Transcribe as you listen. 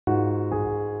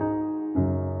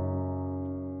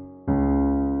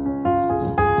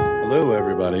Hello,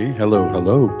 everybody. Hello,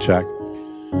 hello, check.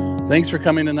 Thanks for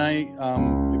coming tonight.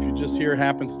 If you're just here,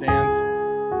 happenstance,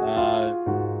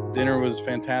 dinner was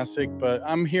fantastic, but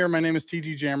I'm here. My name is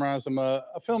TG Jamroz. I'm a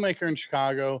filmmaker in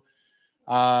Chicago.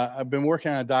 I've been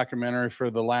working on a documentary for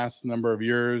the last number of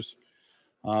years,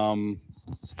 lengthened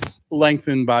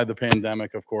by the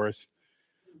pandemic, of course.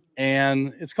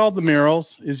 And it's called The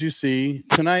Murals, as you see.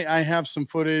 Tonight I have some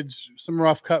footage, some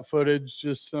rough cut footage,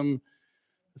 just some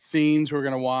scenes we're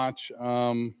going to watch.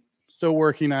 Still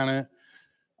working on it.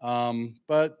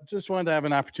 But just wanted to have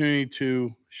an opportunity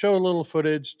to show a little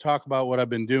footage, talk about what I've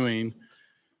been doing,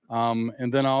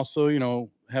 and then also,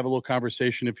 have a little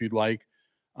conversation if you'd like.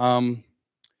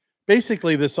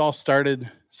 Basically, this all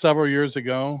started several years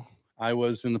ago. I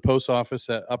was in the post office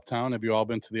at Uptown. Have you all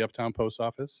been to the Uptown post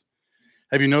office?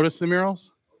 Have you noticed the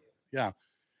murals? Yeah.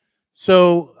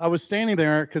 So I was standing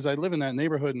there because I live in that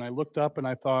neighborhood, and I looked up and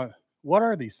I thought, what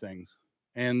are these things?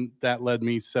 And that led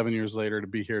me 7 years later to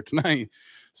be here tonight.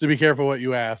 So be careful what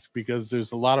you ask, because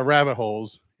there's a lot of rabbit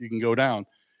holes you can go down.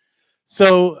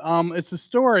 So it's a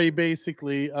story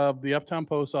basically of the Uptown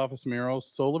Post Office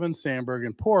murals, Sullivan, Sandberg,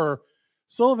 and Poor.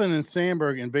 Sullivan and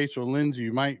Sandberg and Vachel Lindsay,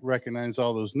 you might recognize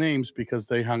all those names because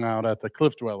they hung out at the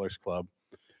Cliff Dwellers Club,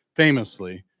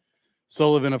 famously.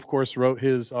 Sullivan, of course, wrote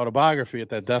his autobiography at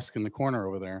that desk in the corner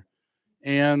over there.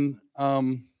 And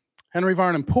Henry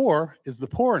Varnum Poor is the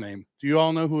Poor name. Do you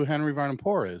all know who Henry Varnum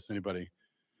Poor is? Anybody?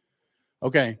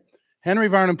 Okay. Henry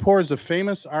Varnum Poor is a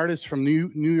famous artist from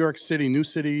New York City, New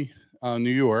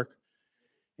York.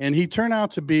 And he turned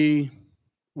out to be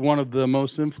one of the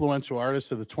most influential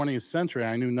artists of the 20th century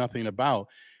I knew nothing about.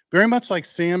 Very much like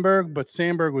Sandberg, but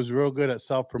Sandberg was real good at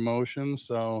self-promotion.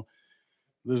 So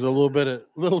there's a little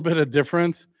bit of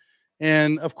difference.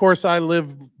 And of course, I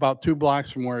live about 2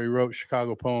 blocks from where he wrote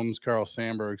Chicago Poems, Carl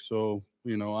Sandburg. So,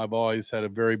 I've always had a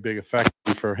very big affection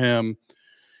for him.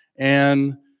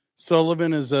 And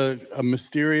Sullivan is a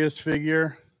mysterious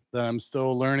figure that I'm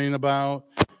still learning about.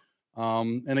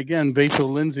 And again,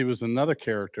 Vachel Lindsay was another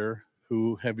character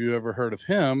who, have you ever heard of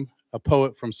him? A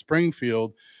poet from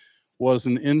Springfield, was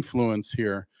an influence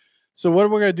here. So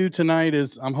what we're going to do tonight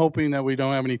is, I'm hoping that we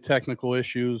don't have any technical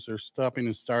issues or stopping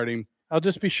and starting. I'll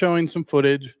just be showing some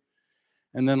footage,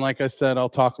 and then, like I said, I'll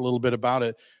talk a little bit about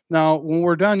it. Now, when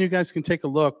we're done, you guys can take a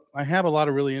look. I have a lot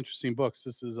of really interesting books.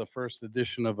 This is a first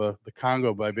edition of The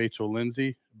Congo by Vachel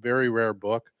Lindsay, very rare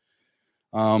book.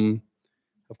 Of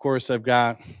course, I've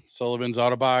got Sullivan's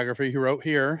autobiography he wrote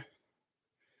here.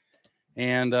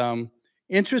 And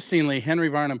interestingly, Henry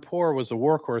Varnum Poor was a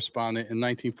war correspondent in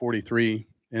 1943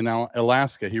 in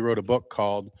Alaska. He wrote a book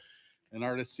called An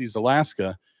Artist Sees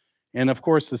Alaska. And of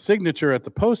course, the signature at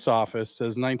the post office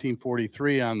says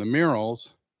 1943 on the murals.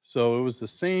 So it was the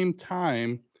same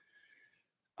time.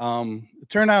 It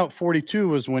turned out 42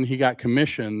 was when he got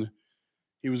commissioned.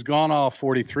 He was gone all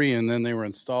 43, and then they were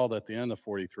installed at the end of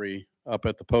 43 up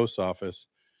at the post office.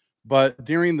 But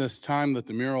during this time that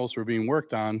the murals were being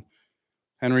worked on,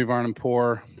 Henry Varnum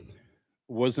Poor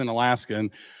was in Alaska. And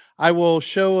I will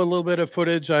show a little bit of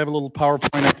footage. I have a little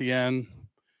PowerPoint at the end,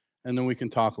 and then we can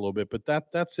talk a little bit. But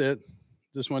that's it.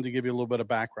 Just wanted to give you a little bit of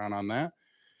background on that.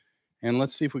 And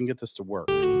let's see if we can get this to work.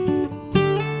 Like,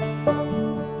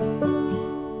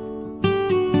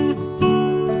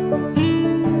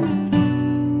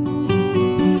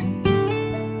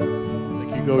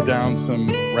 you go down some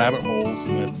rabbit holes,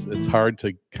 and it's hard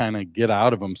to kind of get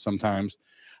out of them sometimes.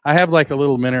 I have like a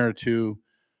little minute or two,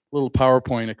 little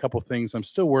PowerPoint, a couple things I'm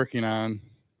still working on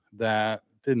that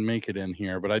didn't make it in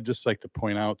here, but I'd just like to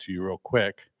point out to you real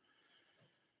quick.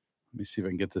 Let me see if I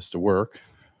can get this to work.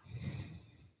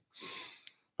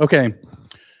 Okay,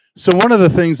 so one of the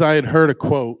things, I had heard a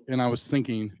quote, and I was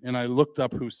thinking, and I looked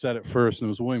up who said it first, and it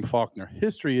was William Faulkner.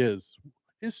 History is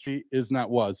not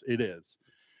was, it is.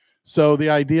 So the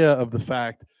idea of the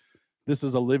fact this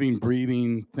is a living,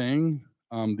 breathing thing,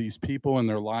 these people and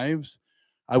their lives.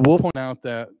 I will point out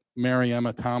that Mary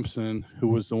Emma Thompson, who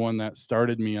was the one that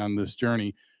started me on this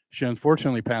journey, she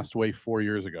unfortunately passed away 4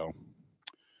 years ago.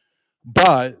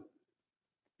 But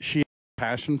she had a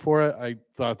passion for it. I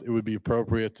thought it would be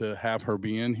appropriate to have her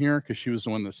be in here because she was the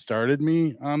one that started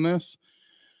me on this.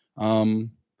 And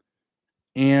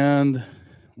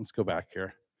let's go back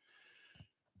here.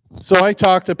 So I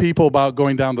talked to people about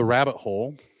going down the rabbit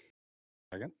hole.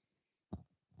 Second.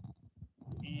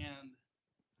 And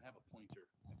I have a pointer.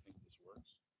 I think this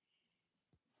works.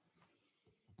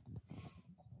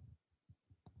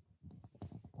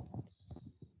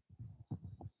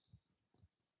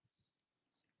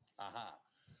 Aha.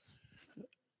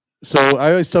 So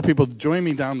I always tell people to join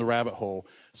me down the rabbit hole.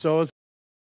 So it was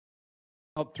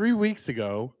about 3 weeks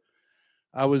ago,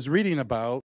 I was reading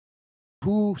about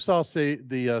who saw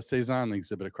the Cezanne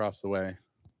exhibit across the way.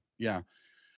 Yeah.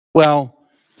 Well,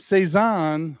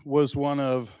 Cezanne was one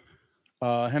of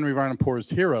Henry Varnum Poor's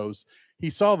heroes. He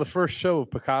saw the first show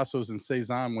of Picasso's and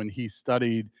Cezanne when he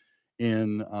studied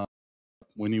in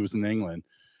when he was in England.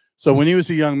 So when he was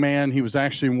a young man, he was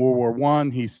actually in World War I.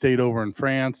 He stayed over in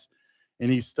France,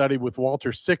 and he studied with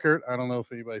Walter Sickert. I don't know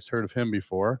if anybody's heard of him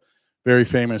before. Very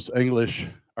famous English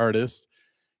artist.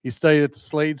 He studied at the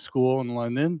Slade School in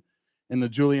London, and the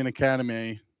Julian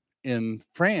Academy in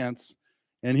France,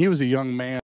 and he was a young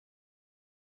man.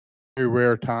 Very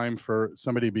rare time for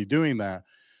somebody to be doing that.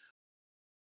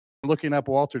 Looking up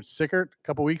Walter Sickert a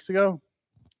couple weeks ago.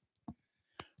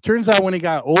 Turns out when he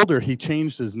got older, he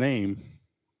changed his name.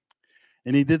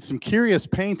 And he did some curious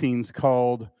paintings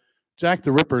called Jack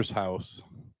the Ripper's House.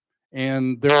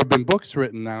 And there have been books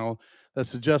written now that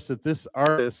suggest that this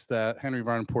artist that Henry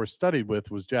Varnum Poor studied with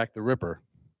was Jack the Ripper.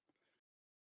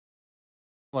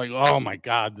 Like, oh my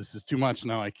God, this is too much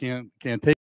now. I can't take it.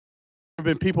 There have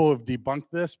been people who have debunked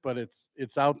this, but it's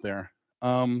out there.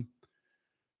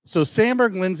 So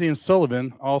Sandberg, Lindsay, and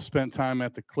Sullivan all spent time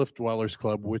at the Cliff Dwellers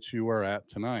Club, which you are at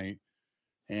tonight.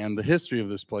 And the history of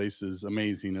this place is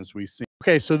amazing, as we see.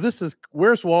 Okay, so this is,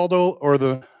 where's Waldo, or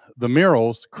the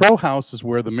murals? Crow House is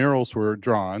where the murals were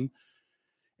drawn.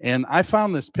 And I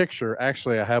found this picture.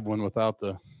 Actually, I have one without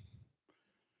the,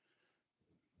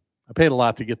 I paid a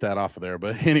lot to get that off of there.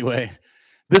 But anyway,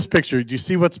 this picture, do you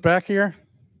see what's back here?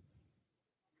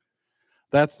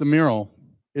 That's the mural.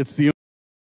 It's the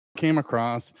came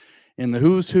across in the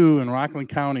Who's Who in Rockland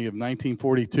County of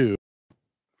 1942.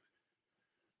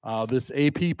 This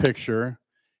AP picture,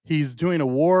 he's doing a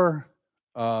war,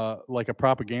 like a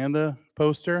propaganda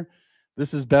poster.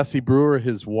 This is Bessie Brewer,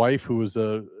 his wife, who was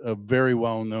a very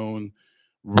well-known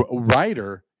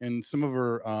writer, and some of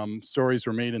her stories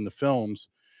were made in the films.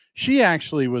 She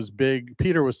actually was big.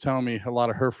 Peter was telling me a lot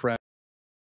of her friends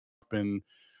and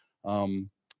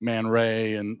Man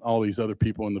Ray and all these other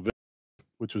people in the village,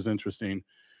 which was interesting.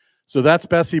 So that's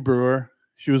Bessie Brewer.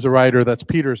 She was a writer. That's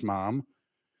Peter's mom.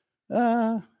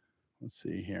 Let's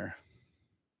see here.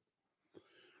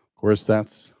 Of course,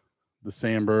 that's the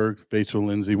Sandberg, Rachel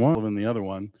Lindsay one, and the other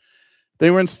one. They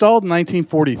were installed in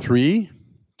 1943.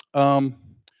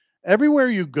 Everywhere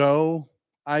you go,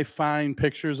 I find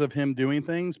pictures of him doing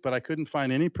things, but I couldn't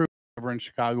find any proof ever in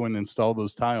Chicago and installed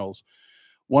those tiles.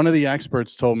 One of the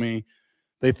experts told me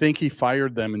they think he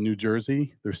fired them in New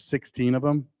Jersey. There's 16 of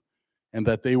them, and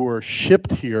that they were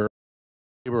shipped here.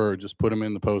 They were just put them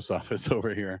in the post office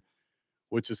over here,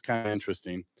 which is kind of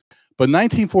interesting. But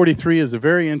 1943 is a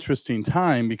very interesting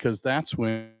time because that's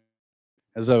when,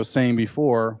 as I was saying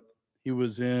before, he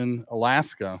was in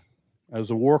Alaska as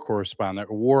a war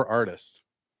correspondent, a war artist.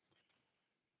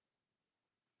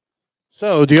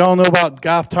 So, do you all know about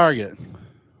Goth Target?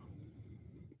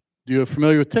 Do you are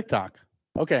familiar with TikTok?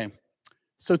 Okay.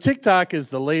 So TikTok is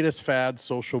the latest fad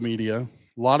social media.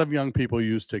 A lot of young people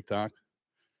use TikTok.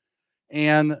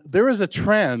 And there is a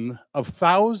trend of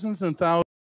thousands and thousands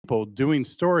of people doing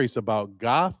stories about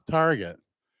Goth Target.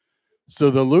 So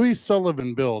the Louis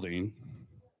Sullivan building,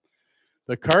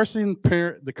 the Carson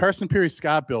Perry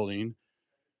Scott building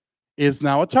is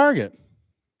now a Target.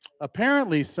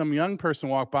 Apparently some young person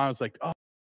walked by and was like, oh,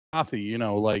 gothy, you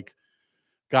know, like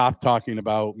goth talking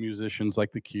about musicians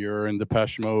like The Cure and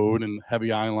Depeche Mode and heavy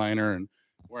eyeliner and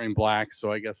wearing black.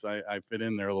 So I guess I fit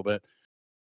in there a little bit.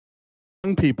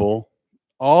 Young people,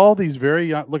 all these very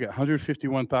young, look at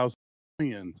 151,000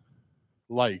 million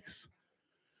likes.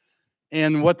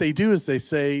 And what they do is they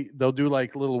say, they'll do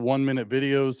like little 1-minute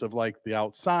videos of like the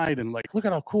outside and like, look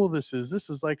at how cool this is. This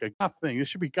is like a goth thing. This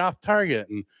should be Goth Target.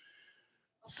 And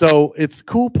so it's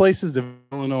cool places to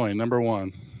Illinois, number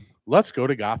one. Let's go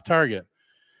to Goth Target.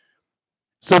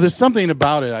 So there's something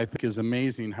about it I think is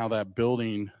amazing how that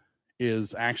building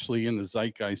is actually in the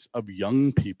zeitgeist of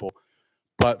young people,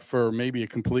 but for maybe a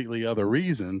completely other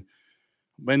reason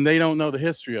when they don't know the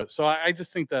history of it. So I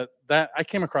just think that I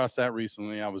came across that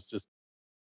recently. I was just,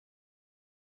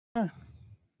 I'm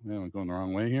going the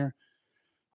wrong way here.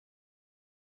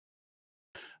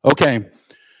 Okay,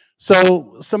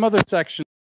 so some other section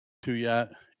to yet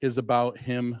is about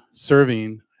him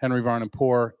serving Henry Varnum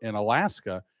Poor in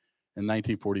Alaska in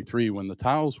 1943 when the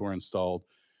tiles were installed.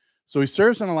 So he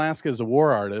serves in Alaska as a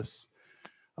war artist.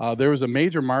 There was a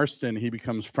Major Marston he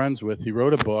becomes friends with. He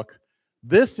wrote a book.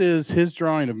 This is his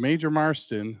drawing of Major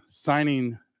Marston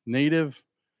signing Native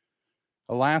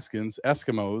Alaskans,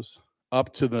 Eskimos,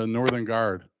 up to the Northern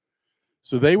Guard.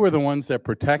 So they were the ones that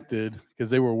protected because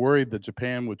they were worried that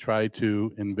Japan would try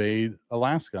to invade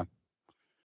Alaska.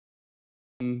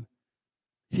 And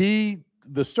he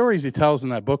the stories he tells in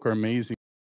that book are amazing.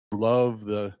 I love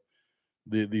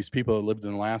these people that lived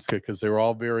in Alaska because they were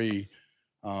all very.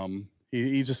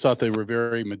 He just thought they were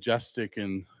very majestic,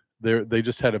 and they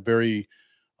just had a very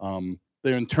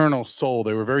their internal soul.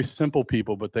 They were very simple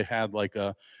people, but they had like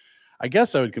a. I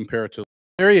guess I would compare it to.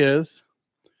 There he is.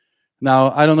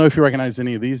 Now I don't know if you recognize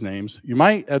any of these names. You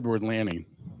might Edward Lanning.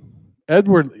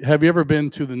 Edward, have you ever been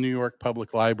to the New York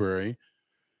Public Library?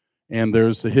 And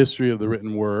there's the history of the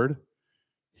written word.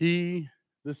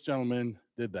 This gentleman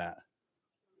did that.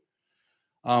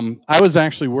 I was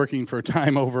actually working for a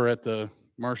time over at the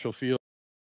Marshall Field,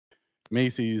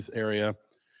 Macy's area.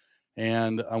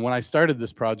 And when I started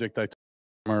this project,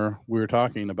 we were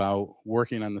talking about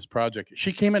working on this project.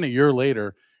 She came in a year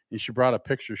later, and she brought a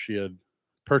picture she had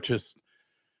purchased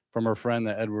from her friend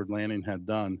that Edward Lanning had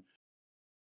done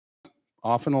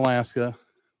off in Alaska.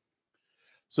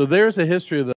 So there's a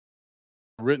history of the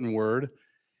written word.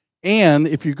 And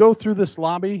if you go through this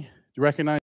lobby, you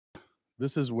recognize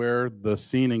this is where the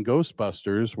scene in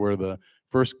Ghostbusters, where the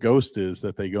first ghost is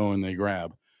that they go and they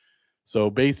grab.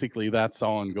 So basically, that's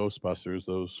all in Ghostbusters,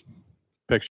 those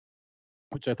pictures,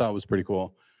 which I thought was pretty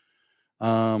cool.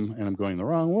 And I'm going the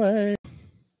wrong way.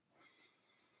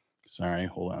 Sorry,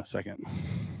 hold on a second.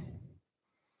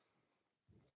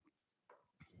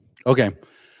 Okay,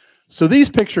 so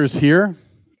these pictures here,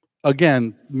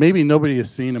 again, maybe nobody has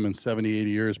seen them in 70,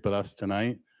 80 years but us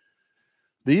tonight.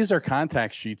 These are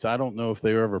contact sheets. I don't know if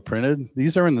they were ever printed.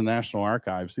 These are in the National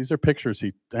Archives. These are pictures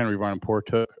Henry Varnum Poor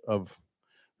took of,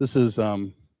 this is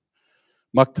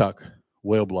Muktuk,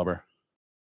 whale blubber.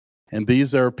 And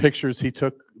these are pictures he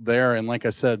took there. And like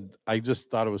I said, I just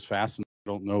thought it was fascinating.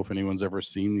 I don't know if anyone's ever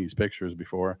seen these pictures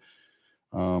before.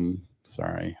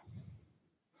 Sorry.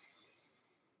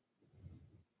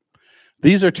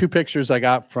 These are two pictures I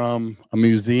got from a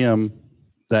museum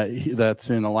that's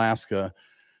in Alaska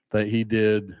that he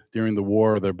did during the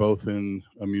war. They're both in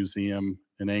a museum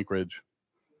in Anchorage.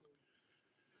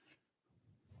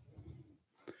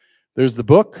 There's the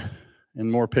book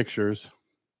and more pictures.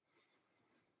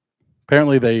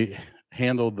 Apparently they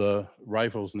handled the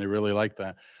rifles and they really like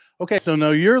that. Okay, so now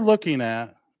you're looking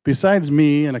at, besides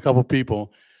me and a couple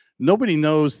people, nobody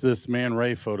knows this Man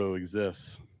Ray photo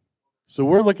exists. So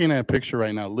we're looking at a picture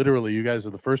right now. Literally, you guys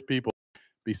are the first people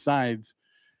besides.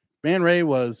 Man Ray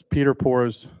was Peter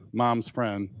Poor's mom's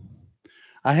friend.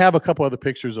 I have a couple other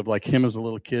pictures of like him as a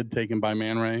little kid taken by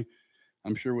Man Ray.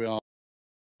 I'm sure we all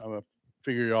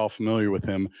figure you're all familiar with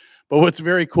him. But what's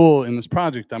very cool in this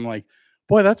project, I'm like,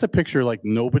 boy, that's a picture like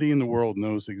nobody in the world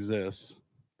knows exists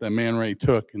that Man Ray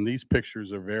took. And these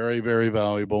pictures are very, very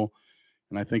valuable.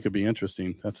 And I think it'd be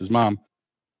interesting. That's his mom.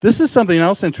 This is something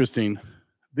else interesting.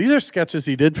 These are sketches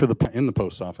he did in the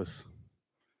post office.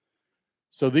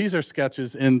 So these are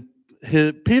sketches, and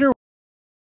Peter,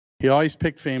 he always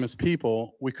picked famous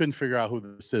people. We couldn't figure out who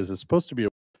this is. It's supposed to be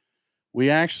we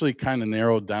actually kind of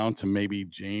narrowed down to maybe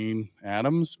Jane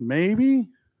Addams, maybe,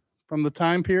 from the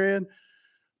time period.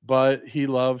 But he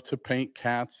loved to paint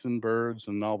cats and birds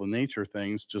and all the nature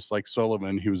things, just like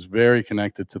Sullivan. He was very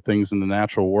connected to things in the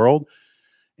natural world.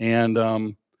 And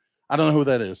I don't know who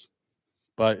that is,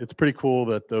 but it's pretty cool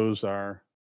that those are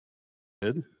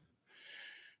good.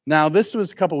 Now, this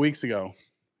was a couple weeks ago.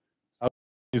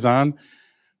 Cezanne.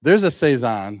 There's a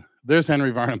Cezanne. There's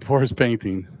Henry Varnum Poor's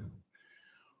painting.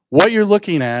 What you're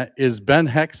looking at is Ben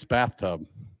Hecht's bathtub.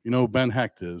 You know who Ben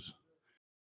Hecht is?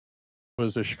 He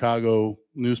was a Chicago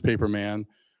newspaper man,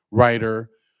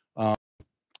 writer.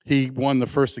 He won the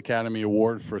first Academy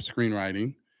Award for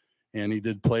screenwriting, and he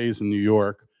did plays in New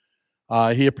York.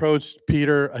 He approached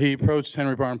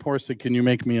Henry Varnum Poor, said, "Can you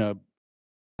make me a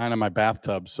kind of my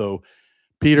bathtub?" So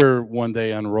Peter one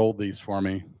day unrolled these for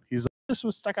me. He's like, "This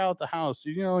was stuck out at the house.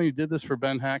 You know, you did this for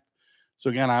Ben Hecht." So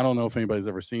again, I don't know if anybody's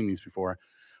ever seen these before,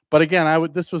 but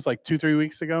again, this was like 2-3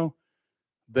 weeks ago.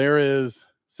 There is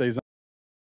Cezanne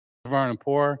Varnum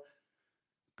Poor,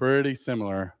 pretty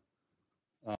similar.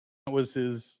 That was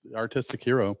his artistic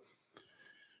hero,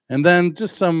 and then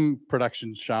just some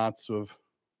production shots of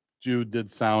Jude did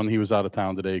sound. He was out of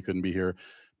town today; he couldn't be here.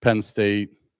 Penn State.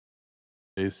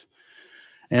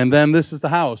 And then this is the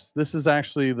house. This is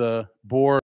actually the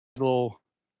board. This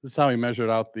is how he measured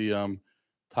out the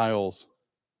tiles.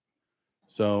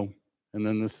 So, and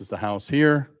then this is the house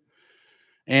here.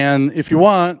 And if you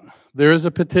want, there is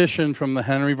a petition from the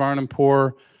Henry Varnum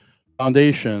Poor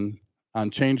Foundation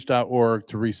on change.org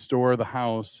to restore the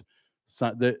house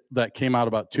that came out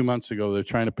about 2 months ago. They're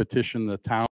trying to petition the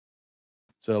town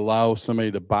to allow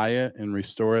somebody to buy it and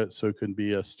restore it so it can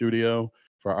be a studio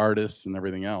for artists and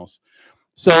everything else.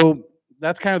 So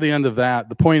that's kind of the end of that.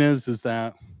 The point is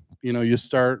that you know, you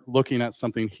start looking at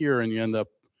something here and you end up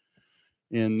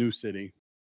in New City.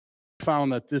 I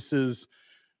found that this is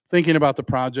thinking about the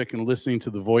project and listening to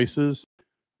the voices.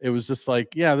 It was just like,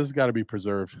 yeah, this has got to be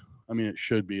preserved. I mean, it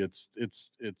should be.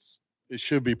 It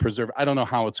should be preserved. I don't know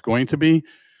how it's going to be.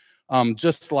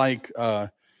 Just like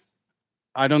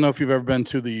I don't know if you've ever been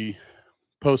to the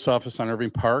post office on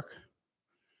Irving Park,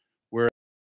 where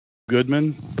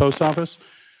Goodman post office.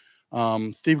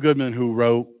 Steve Goodman, who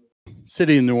wrote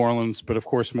City in New Orleans, but of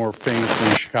course more famously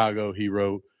in Chicago, he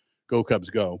wrote Go Cubs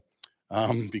Go,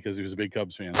 because he was a big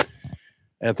Cubs fan.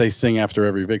 And they sing after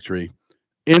every victory.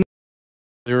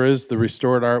 There is the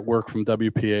restored artwork from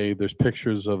WPA. There's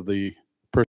pictures of the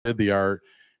person who did the art,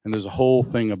 and there's a whole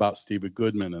thing about Steve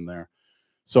Goodman in there.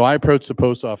 So I approached the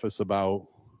post office about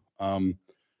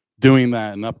doing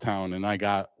that in Uptown, and I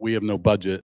got, we have no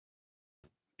budget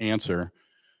answer.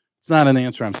 It's not an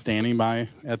answer I'm standing by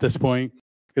at this point,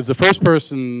 because the first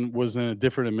person was in a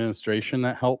different administration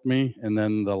that helped me, and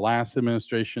then the last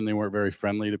administration, they weren't very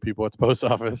friendly to people at the post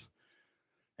office.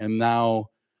 And now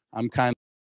I'm kind of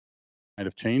might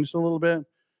have changed a little bit.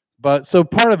 But so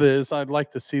part of it is I'd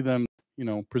like to see them, you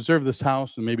know, preserve this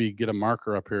house and maybe get a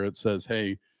marker up here that says,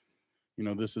 hey, you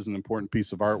know, this is an important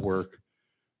piece of artwork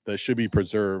that should be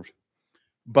preserved.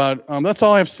 But that's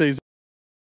all I have to say. Is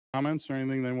comments or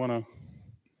anything they want to?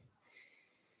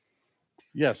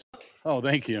 Yes. Oh,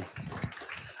 thank you.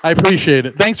 I appreciate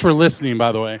it. Thanks for listening,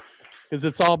 by the way, because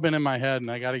it's all been in my head and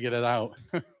I got to get it out.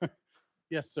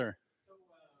 Yes, sir.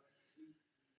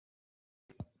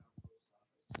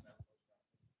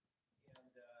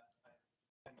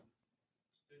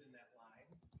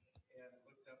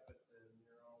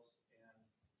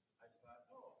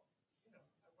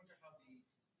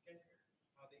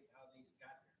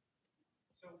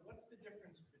 So what's the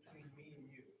difference between me and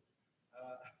you?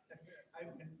 I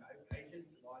did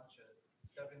launch a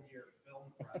 7-year film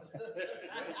project.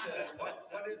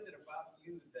 What is it about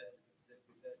you that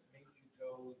made you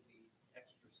go the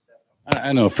extra step?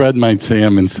 I know Fred might say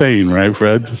I'm insane, right,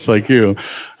 Fred? Just like you.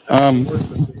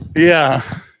 Yeah.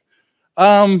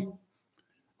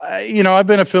 You know, I've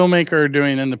been a filmmaker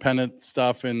doing independent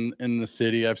stuff in the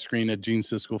city. I've screened at Gene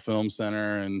Siskel Film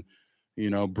Center and, you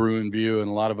know, Brew and View and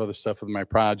a lot of other stuff with my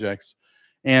projects.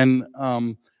 And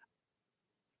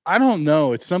I don't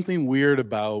know. It's something weird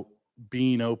about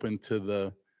being open to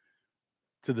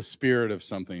the spirit of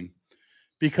something.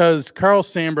 Because Carl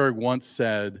Sandburg once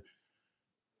said,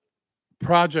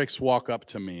 projects walk up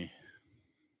to me,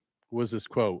 was this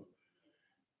quote.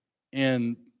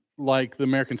 And like the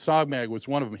American Song Mag was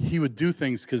one of them. He would do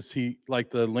things because he, like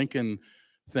the Lincoln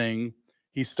thing,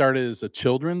 he started as a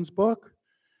children's book.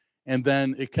 And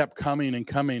then it kept coming and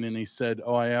coming. And he said,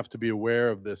 oh, I have to be aware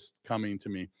of this coming to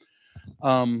me.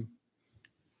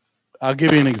 I'll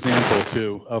give you an example,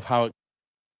 too, of how I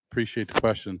appreciate the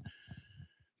question. Do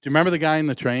you remember the guy in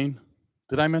the train?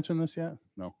 Did I mention this yet?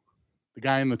 No. The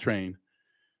guy in the train,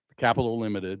 the Capital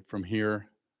Limited, from here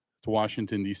to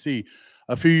Washington, D.C.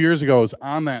 A few years ago, I was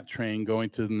on that train going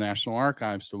to the National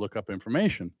Archives to look up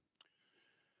information.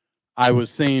 I was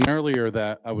saying earlier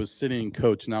that I was sitting in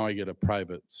coach. Now I get a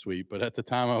private suite, but at the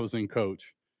time I was in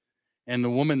coach. And the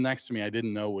woman next to me I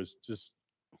didn't know was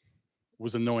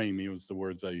annoying me, was the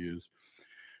words I used.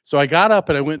 So I got up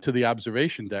and I went to the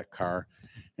observation deck car,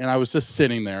 and I was just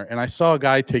sitting there, and I saw a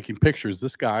guy taking pictures,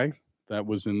 this guy that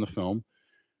was in the film,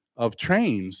 of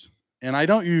trains. And I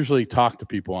don't usually talk to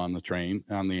people on the train,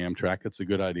 on the Amtrak. It's a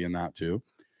good idea not to.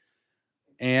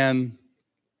 And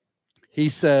he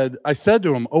said, I said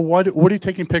to him, oh, what are you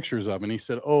taking pictures of? And he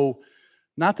said, oh,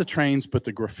 not the trains, but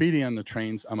the graffiti on the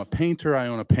trains. I'm a painter. I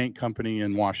own a paint company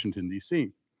in Washington,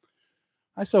 D.C.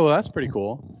 I said, well, that's pretty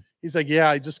cool. He's like, yeah,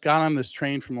 I just got on this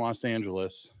train from Los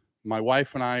Angeles. My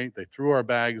wife and I, they threw our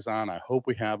bags on. I hope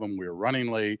we have them. We were running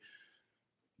late.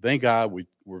 Thank God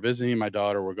we're visiting my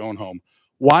daughter. We're going home.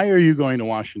 Why are you going to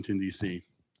Washington, D.C.?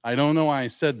 I don't know why I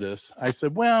said this. I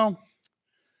said, well,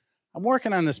 I'm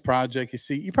working on this project. You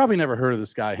see, you probably never heard of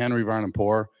this guy, Henry Varnum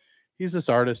Poor. He's this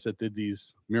artist that did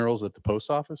these murals at the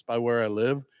post office by where I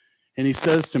live. And he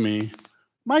says to me,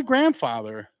 my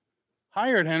grandfather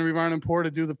hired Henry Varnum Poor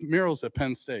to do the murals at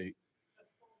Penn State.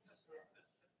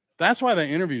 That's why the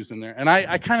interview's in there. And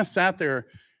I kind of sat there,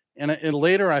 and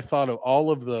later I thought of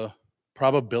all of the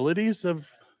probabilities of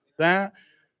that.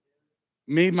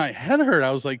 Made my head hurt.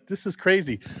 I was like, this is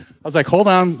crazy. I was like, hold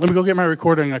on, let me go get my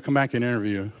recorder and I'll come back and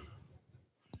interview.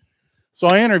 So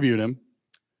I interviewed him.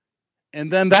 And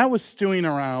then that was stewing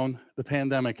around. The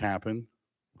pandemic happened.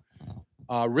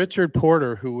 Richard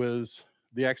Porter, who was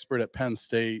the expert at Penn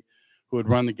State, who had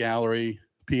run the gallery,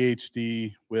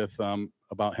 PhD with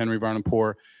about Henry Varnum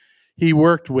Poor, he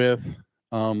worked with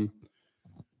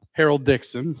Harold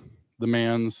Dixon, the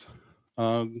man's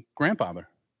grandfather.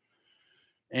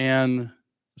 And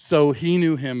so he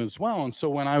knew him as well. And so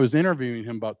when I was interviewing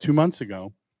him about 2 months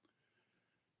ago,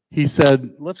 he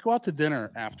said, let's go out to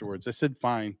dinner afterwards. I said,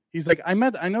 fine. He's like, I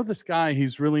know this guy.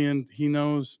 He's really he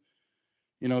knows,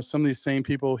 some of these same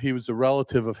people. He was a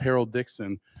relative of Harold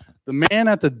Dixon. The man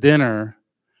at the dinner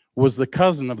was the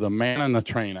cousin of the man on the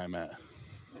train I met.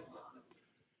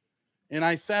 And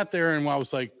I sat there and I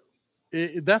was like,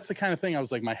 that's the kind of thing. I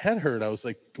was like, my head hurt. I was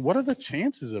like, what are the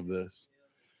chances of this?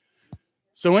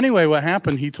 So anyway, what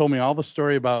happened, he told me all the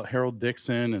story about Harold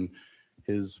Dixon, and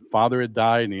his father had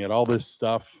died, and he had all this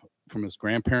stuff from his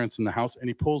grandparents in the house, and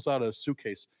he pulls out a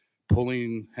suitcase,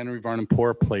 pulling Henry Varnum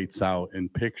Poor plates out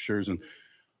and pictures, and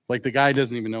like the guy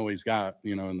doesn't even know what he's got,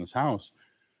 in this house.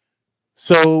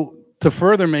 So to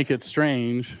further make it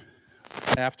strange,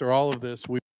 after all of this,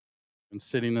 we've been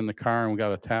sitting in the car, and we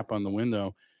got a tap on the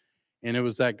window, and it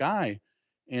was that guy,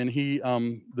 and he,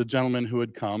 the gentleman who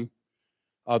had come,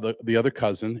 the other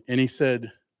cousin, and he said,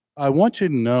 I want you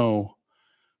to know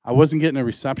I wasn't getting a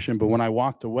reception, but when I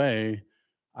walked away,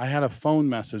 I had a phone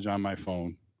message on my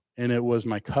phone, and it was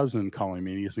my cousin calling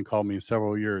me. He hasn't called me in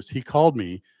several years. He called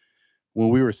me when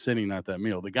we were sitting at that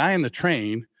meal. The guy in the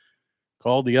train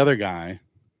called the other guy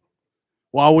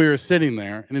while we were sitting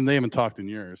there, and then they haven't talked in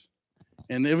years.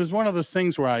 And it was one of those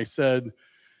things where I said,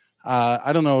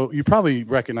 I don't know, you probably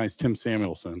recognize Tim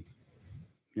Samuelson.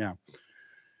 Yeah.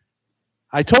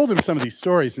 I told him some of these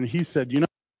stories, and he said,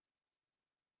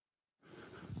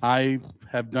 I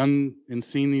have done and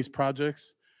seen these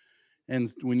projects,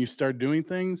 and when you start doing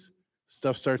things,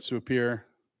 stuff starts to appear.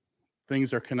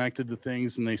 Things are connected to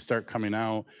things, and they start coming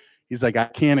out. He's like, I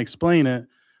can't explain it,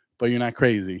 but you're not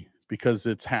crazy because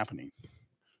it's happening.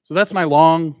 So that's my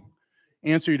long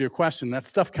answer to your question. That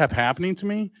stuff kept happening to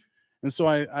me, and so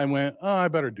I went, oh, I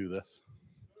better do this.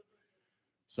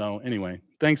 So anyway,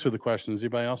 thanks for the questions.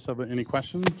 Anybody else have any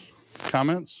questions,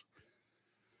 comments?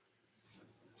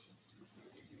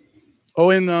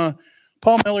 Oh, and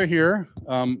Paul Miller here,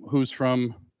 who's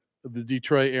from the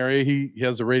Detroit area. He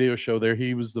has a radio show there.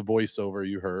 He was the voiceover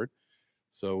you heard.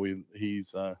 So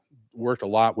he's worked a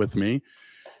lot with me.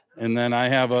 And then I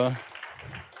have an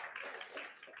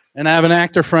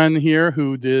actor friend here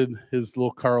who did his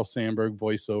little Carl Sandburg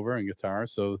voiceover and guitar.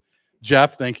 So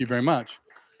Jeff, thank you very much.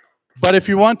 But if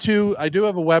you want to, I do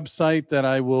have a website that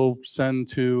I will send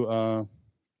to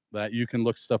that you can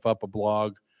look stuff up, a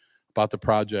blog about the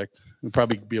project. We'll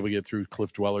probably be able to get through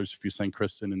Cliff Dwellers if you send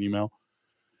Kristen an email.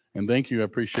 And thank you. I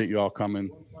appreciate you all coming.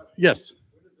 Yes.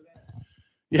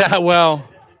 Yeah, well,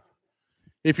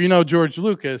 if you know George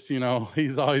Lucas, he's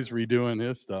always redoing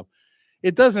his stuff.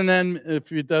 It doesn't end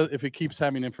if it keeps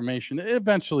having information.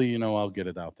 Eventually, I'll get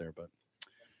it out there. But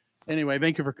anyway,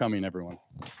 thank you for coming, everyone.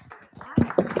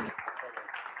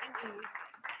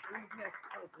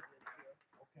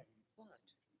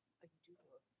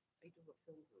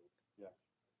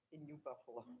 In New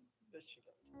Buffalo,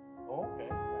 Michigan. Oh, okay.